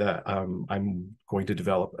to say that I'm going to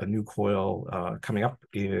develop a new COIL coming up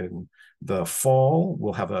in the fall.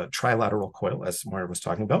 We'll have a trilateral COIL, as Moira was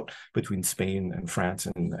talking about, between Spain and France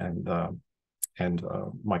and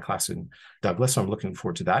my class in Douglas. So I'm looking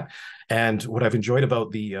forward to that. And what I've enjoyed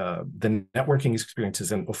about the networking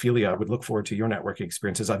experiences, and Ophelia, I would look forward to your networking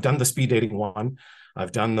experiences. I've done the speed dating one.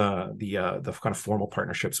 I've done the kind of formal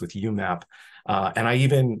partnerships with UMAP, and I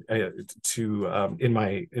even in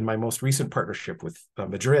my most recent partnership with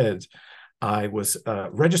Madrid, I was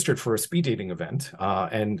registered for a speed dating event,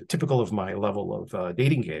 and typical of my level of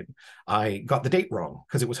dating game, I got the date wrong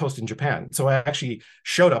because it was hosted in Japan. So I actually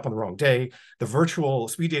showed up on the wrong day. The virtual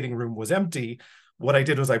speed dating room was empty. What I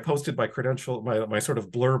did was I posted my credential, my sort of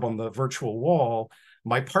blurb on the virtual wall.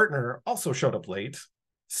 My partner also showed up late,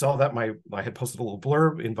 saw that I had posted a little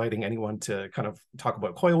blurb inviting anyone to kind of talk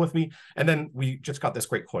about COIL with me. And then we just got this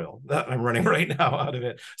great COIL that I'm running right now out of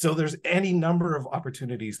it. So there's any number of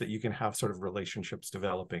opportunities that you can have sort of relationships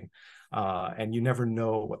developing. And you never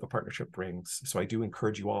know what the partnership brings. So I do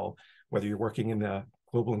encourage you all, whether you're working in the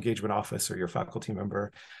Global Engagement Office or your faculty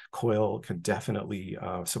member, COIL can definitely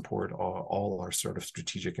support all our sort of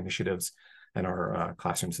strategic initiatives and our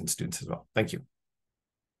classrooms and students as well. Thank you.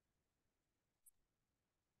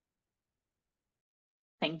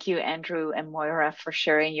 Thank you, Andrew and Moira, for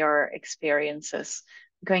sharing your experiences.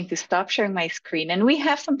 I'm going to stop sharing my screen, and we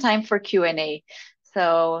have some time for Q&A.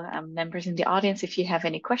 So members in the audience, if you have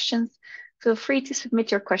any questions, feel free to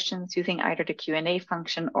submit your questions using either the Q&A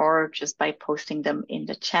function or just by posting them in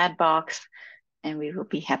the chat box, and we will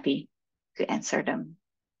be happy to answer them.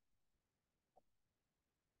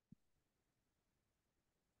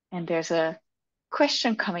 And there's a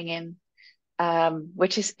question coming in,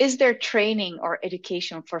 which is there training or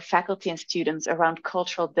education for faculty and students around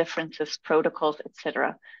cultural differences, protocols,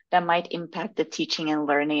 etc., that might impact the teaching and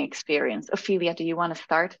learning experience? Ophelia, do you want to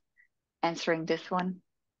start answering this one?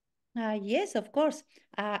 Yes, of course.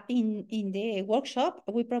 In the workshop,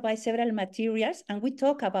 we provide several materials and we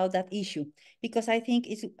talk about that issue because I think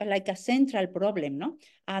it's like a central problem, no?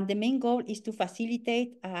 And the main goal is to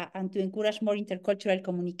facilitate and to encourage more intercultural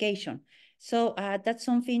communication. So that's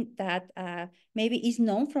something that maybe is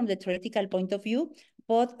known from the theoretical point of view,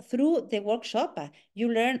 but through the workshop,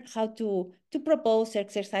 you learn how to propose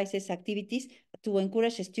exercises, activities to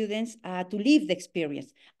encourage students to live the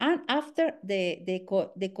experience. And after the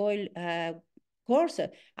COIL course,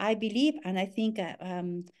 I believe, and I think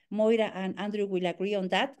Moira and Andrew will agree on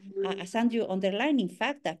that, as Andrew underlined, in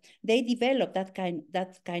fact, they develop that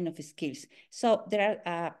kind of skills. So there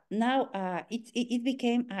are now it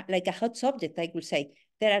became like a hot subject, I would say.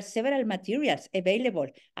 There are several materials available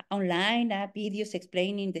online, videos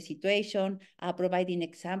explaining the situation, providing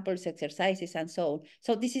examples, exercises, and so on.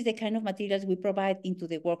 So this is the kind of materials we provide into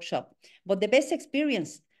the workshop. But the best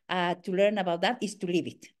experience to learn about that is to live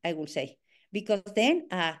it, I will say. Because then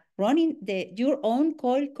running your own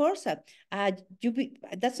COIL course,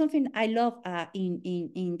 that's something I love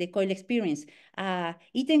in the COIL experience.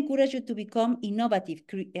 It encourages you to become innovative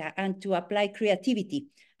and to apply creativity.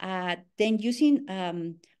 Then using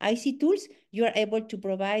IC tools, you are able to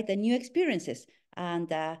provide new experiences. And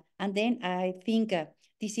then I think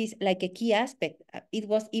this is like a key aspect. It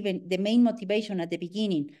was even the main motivation at the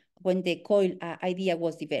beginning when the COIL idea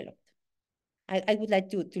was developed. I would like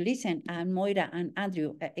to listen and Moira and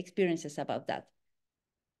Andrew experiences about that.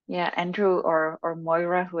 Yeah, Andrew or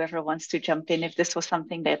Moira, whoever wants to jump in, if this was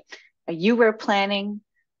something that you were planning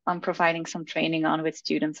on providing some training on with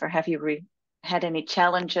students, or have you had any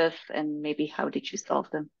challenges, and maybe how did you solve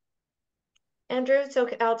them? Andrew, so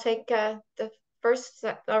I'll take the first. Is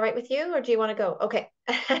that all right with you, or do you want to go? Okay,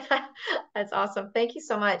 that's awesome. Thank you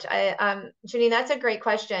so much. Janine, that's a great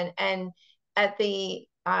question. And at the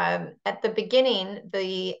beginning,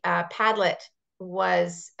 the Padlet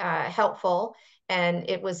was helpful, and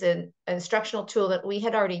it was an instructional tool that we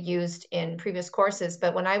had already used in previous courses.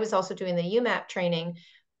 But when I was also doing the UMAP training,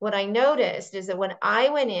 what I noticed is that when I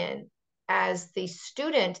went in as the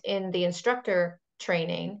student in the instructor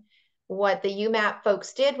training, what the UMAP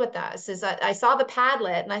folks did with us is I saw the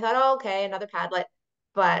Padlet and I thought, oh, okay, another Padlet.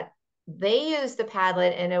 But they used the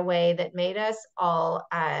Padlet in a way that made us all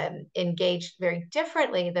engaged very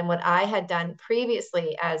differently than what I had done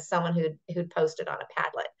previously as someone who'd posted on a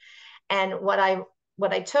Padlet. And what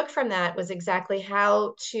I took from that was exactly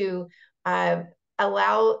how to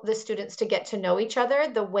allow the students to get to know each other,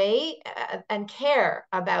 the way and care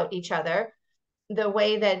about each other, the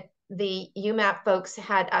way that the UMAP folks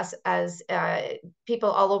had us as people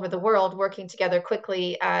all over the world working together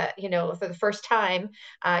quickly, for the first time,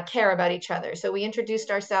 care about each other. So we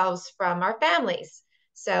introduced ourselves from our families.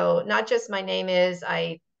 So not just my name is,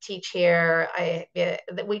 I teach here.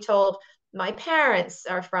 We told my parents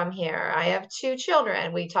are from here. I have 2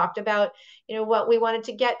 children. We talked about, what we wanted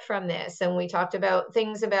to get from this. And we talked about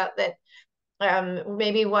things about that,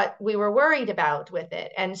 maybe what we were worried about with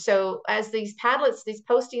it. And so as these Padlets, these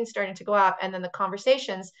postings started to go up, and then the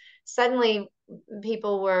conversations, suddenly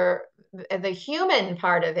the human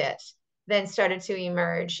part of it then started to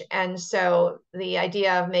emerge. And so the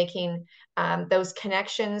idea of making those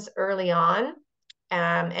connections early on,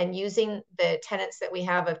 and using the tenets that we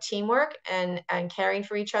have of teamwork and caring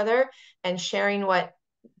for each other and sharing what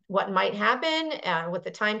might happen with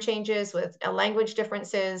the time changes, with language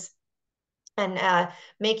differences, and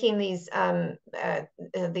making these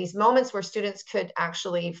moments where students could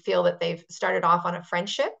actually feel that they've started off on a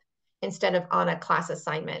friendship instead of on a class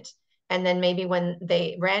assignment. And then maybe when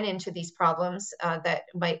they ran into these problems that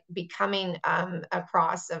might be coming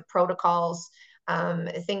across of protocols,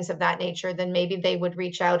 things of that nature, then maybe they would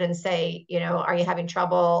reach out and say, are you having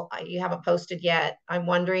trouble? You haven't posted yet. I'm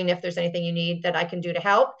wondering if there's anything you need that I can do to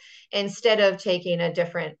help, instead of taking a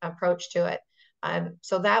different approach to it.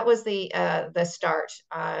 So that was the start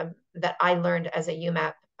that I learned as a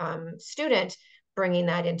UMAP student, bringing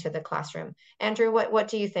that into the classroom. Andrew, what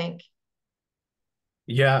do you think?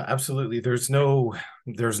 Yeah, absolutely. There's no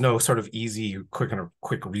sort of easy,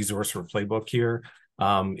 quick resource or playbook here.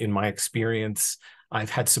 In my experience, I've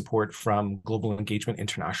had support from Global Engagement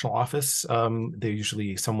International Office. They're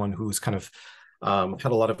usually someone who's kind of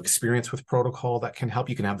had a lot of experience with protocol that can help.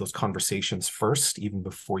 You can have those conversations first, even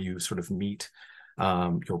before you sort of meet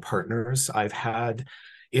your partners. I've had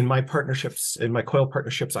in my COIL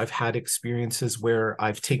partnerships, I've had experiences where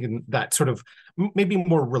I've taken that sort of maybe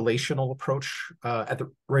more relational approach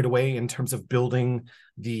right away in terms of building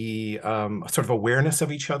the sort of awareness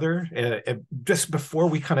of each other just before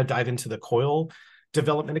we kind of dive into the COIL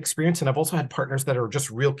development experience. And I've also had partners that are just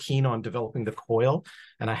real keen on developing the COIL,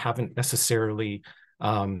 and I haven't necessarily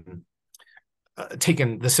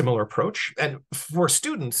taken the similar approach. And for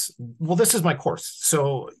students, well, this is my course,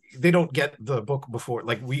 so they don't get the book before.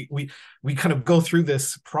 Like we kind of go through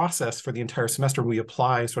this process for the entire semester. We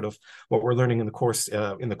apply sort of what we're learning in the course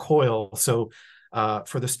in the COIL. So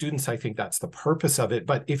for the students, I think that's the purpose of it.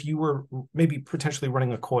 But if you were maybe potentially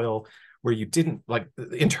running a COIL where you didn't like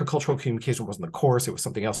intercultural communication wasn't the course, it was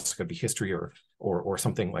something else, it could be history or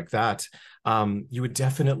something like that. You would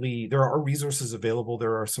definitely, there are resources available.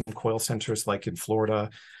 There are some COIL centers like in Florida,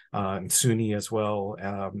 and SUNY as well.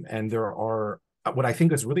 And there are, what I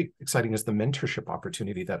think is really exciting is the mentorship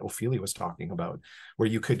opportunity that Ophelia was talking about, where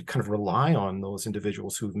you could kind of rely on those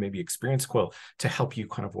individuals who've maybe experienced COIL to help you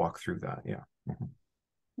kind of walk through that. Yeah. Mm-hmm.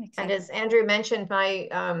 Exactly. And as Andrew mentioned,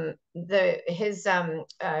 his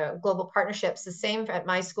global partnerships, the same at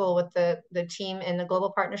my school with the team in the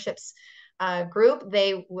global partnerships group.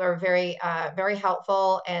 They were very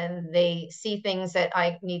helpful, and they see things that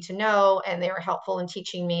I need to know, and they were helpful in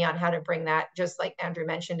teaching me on how to bring that, just like Andrew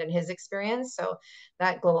mentioned in his experience. So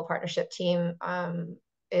that global partnership team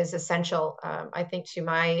is essential, I think, to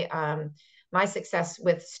my success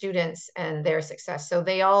with students and their success. So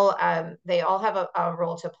they all have a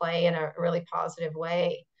role to play in a really positive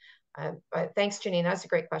way. But thanks, Janine. That's a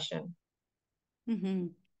great question. Mm-hmm.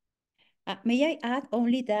 May I add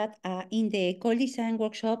only that in the COIL design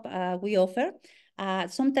workshop we offer,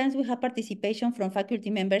 sometimes we have participation from faculty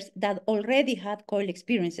members that already had COIL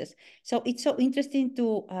experiences. So it's so interesting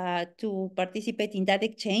to participate in that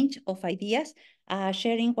exchange of ideas,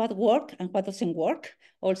 sharing what works and what doesn't work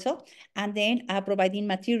also, and then providing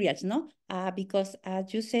materials, no? Because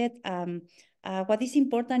as you said, what is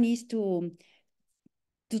important is to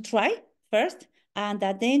try first, and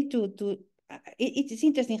then it is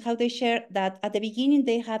interesting how they share that at the beginning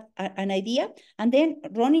they had an idea, and then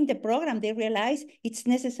running the program, they realize it's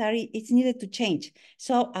needed to change.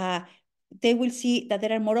 So they will see that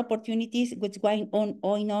there are more opportunities what's going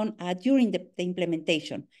on during the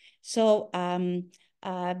implementation. So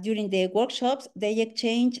during the workshops, they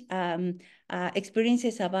exchange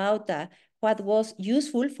experiences about what was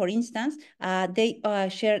useful. For instance, they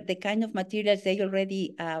share the kind of materials they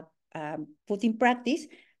already put in practice,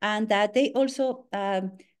 and that they also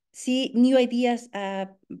see new ideas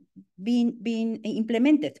being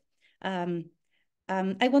implemented.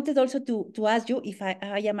 I wanted also to ask you, if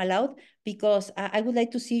I am allowed, because I would like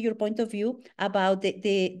to see your point of view about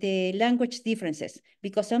the language differences,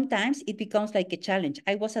 because sometimes it becomes like a challenge.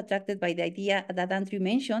 I was attracted by the idea that Andrew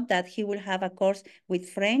mentioned, that he will have a course with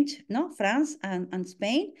France and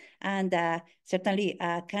Spain, and certainly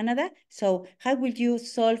Canada. So how will you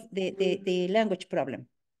solve the language problem,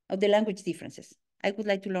 or the language differences? I would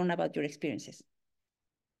like to learn about your experiences.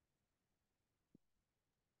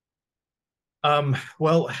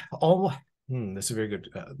 Well, this is very good.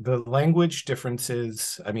 The language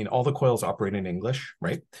differences, I mean, all the COILs operate in English,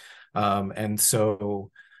 right? And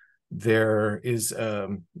so there is,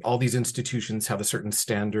 all these institutions have a certain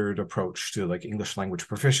standard approach to like English language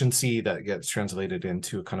proficiency that gets translated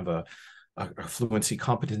into kind of a fluency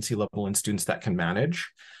competency level in students that can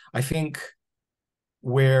manage. I think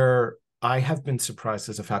where I have been surprised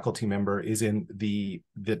as a faculty member is in the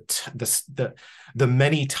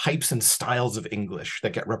many types and styles of English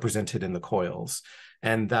that get represented in the COILs,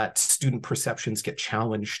 and that student perceptions get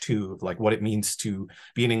challenged to like what it means to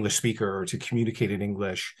be an English speaker or to communicate in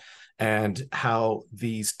English, and how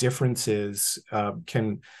these differences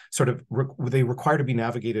can sort of they require to be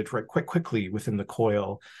navigated quite quickly within the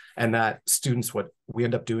COIL, and that students, what we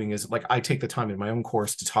end up doing is, like, I take the time in my own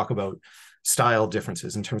course to talk about style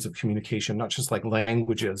differences in terms of communication, not just like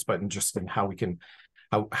languages, but just in how we can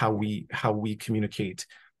how we communicate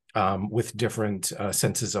with different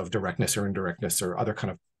senses of directness or indirectness or other kind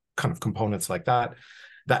of components like that.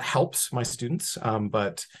 That helps my students,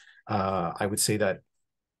 but I would say that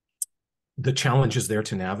the challenge is there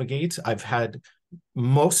to navigate. I've had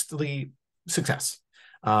mostly success.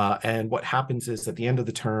 And what happens is at the end of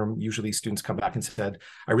the term, usually students come back and said,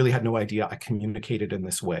 I really had no idea I communicated in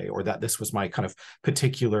this way, or that this was my kind of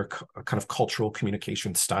particular kind of cultural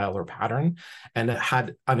communication style or pattern. And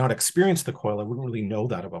had I not experienced the COIL, I wouldn't really know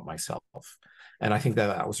that about myself. And I think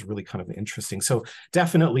that was really kind of interesting. So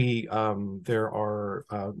definitely there are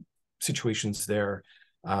situations there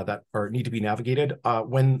that need to be navigated.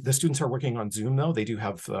 When the students are working on Zoom, though, they do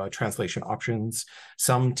have translation options.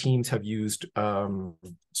 Some teams have used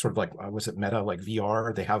sort of like, was it Meta, like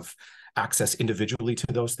VR? They have access individually to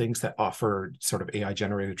those things that offer sort of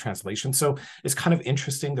AI-generated translation. So it's kind of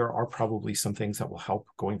interesting. There are probably some things that will help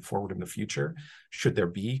going forward in the future, should there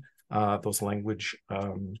be those language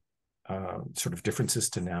sort of differences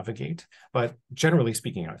to navigate. But generally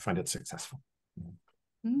speaking, I find it successful.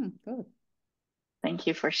 Good. Thank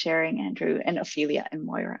you for sharing, Andrew, and Ophelia and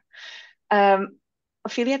Moira.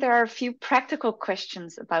 Ophelia, there are a few practical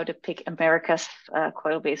questions about the PIC-AMERICAS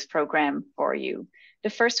COIL-based program for you.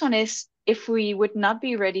 The first one is, if we would not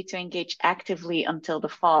be ready to engage actively until the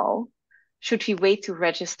fall, Should we wait to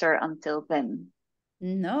register until then?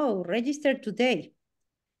 No, register today.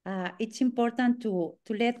 It's important to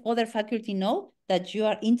let other faculty know that you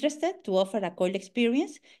are interested to offer a COIL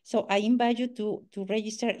experience. So I invite you to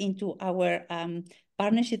register into our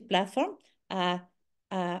partnership platform that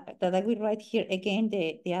I will write here again,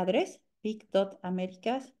 the address,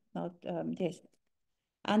 PIC.AMERICAS, yes.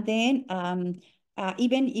 And then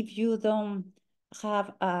even if you don't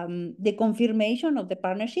have the confirmation of the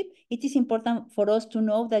partnership, it is important for us to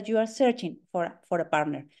know that you are searching for a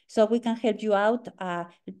partner. So we can help you out.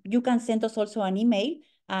 You can send us also an email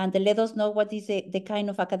and let us know what is the kind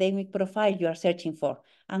of academic profile you are searching for.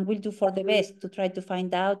 And we'll do for the best to try to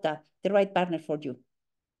find out the right partner for you.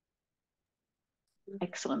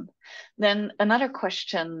 Excellent. Then another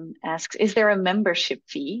question asks, is there a membership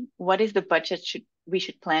fee? What is the budget we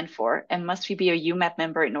should plan for? And must we be a UMAP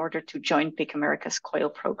member in order to join PIC-AMERICA's COIL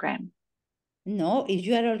program? No, if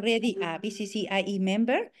you are already a BCCIE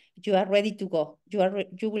member, you are ready to go.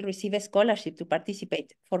 You will receive a scholarship to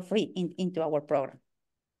participate for free into our program.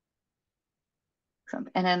 Excellent.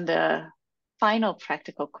 And then the final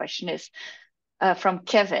practical question is from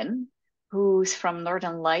Kevin, who's from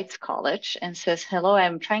Northern Lights College and says, hello,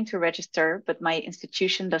 I'm trying to register, but my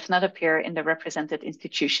institution does not appear in the represented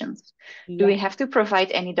institutions. Yeah. Do we have to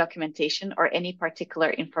provide any documentation or any particular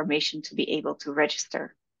information to be able to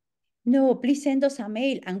register? No, please send us a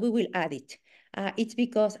mail and we will add it. It's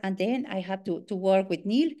because, and then I have to work with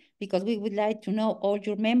Neil because we would like to know all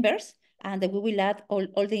your members and we will add all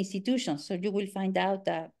the institutions. So you will find out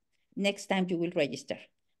next time you will register.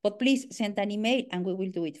 But please send an email and we will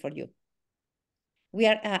do it for you. We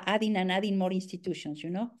are adding more institutions,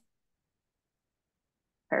 you know?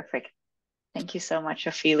 Perfect. Thank you so much,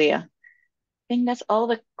 Ophelia. I think that's all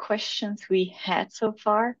the questions we had so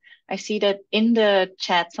far. I see that in the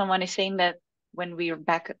chat, someone is saying that when we were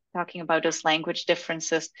back talking about those language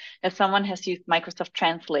differences, that someone has used Microsoft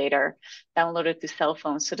Translator downloaded to cell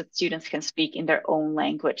phones so that students can speak in their own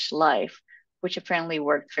language live, which apparently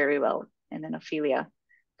worked very well. And then Ophelia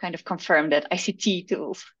kind of confirmed that ICT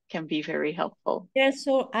tools can be very helpful. There are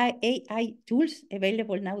also AI tools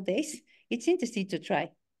available nowadays. It's interesting to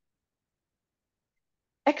try.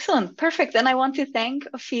 Excellent. Perfect. And I want to thank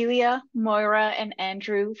Ophelia, Moira, and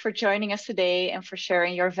Andrew for joining us today and for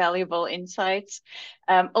sharing your valuable insights.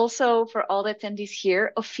 Also, for all the attendees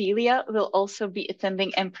here, Ophelia will also be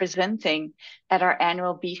attending and presenting at our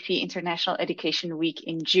annual BC International Education Week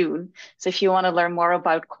in June. So if you want to learn more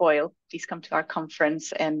about COIL, please come to our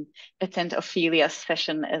conference and attend Ophelia's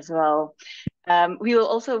session as well. We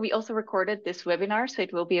also recorded this webinar, so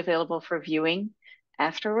it will be available for viewing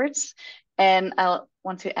afterwards. And I'll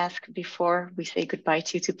want to ask before we say goodbye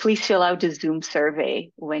to you to please fill out the Zoom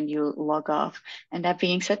survey when you log off. And that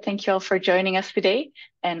being said, thank you all for joining us today.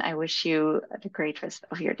 And I wish you the great rest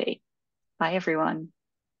of your day. Bye, everyone.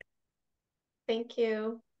 Thank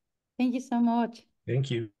you. Thank you so much. Thank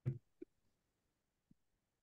you.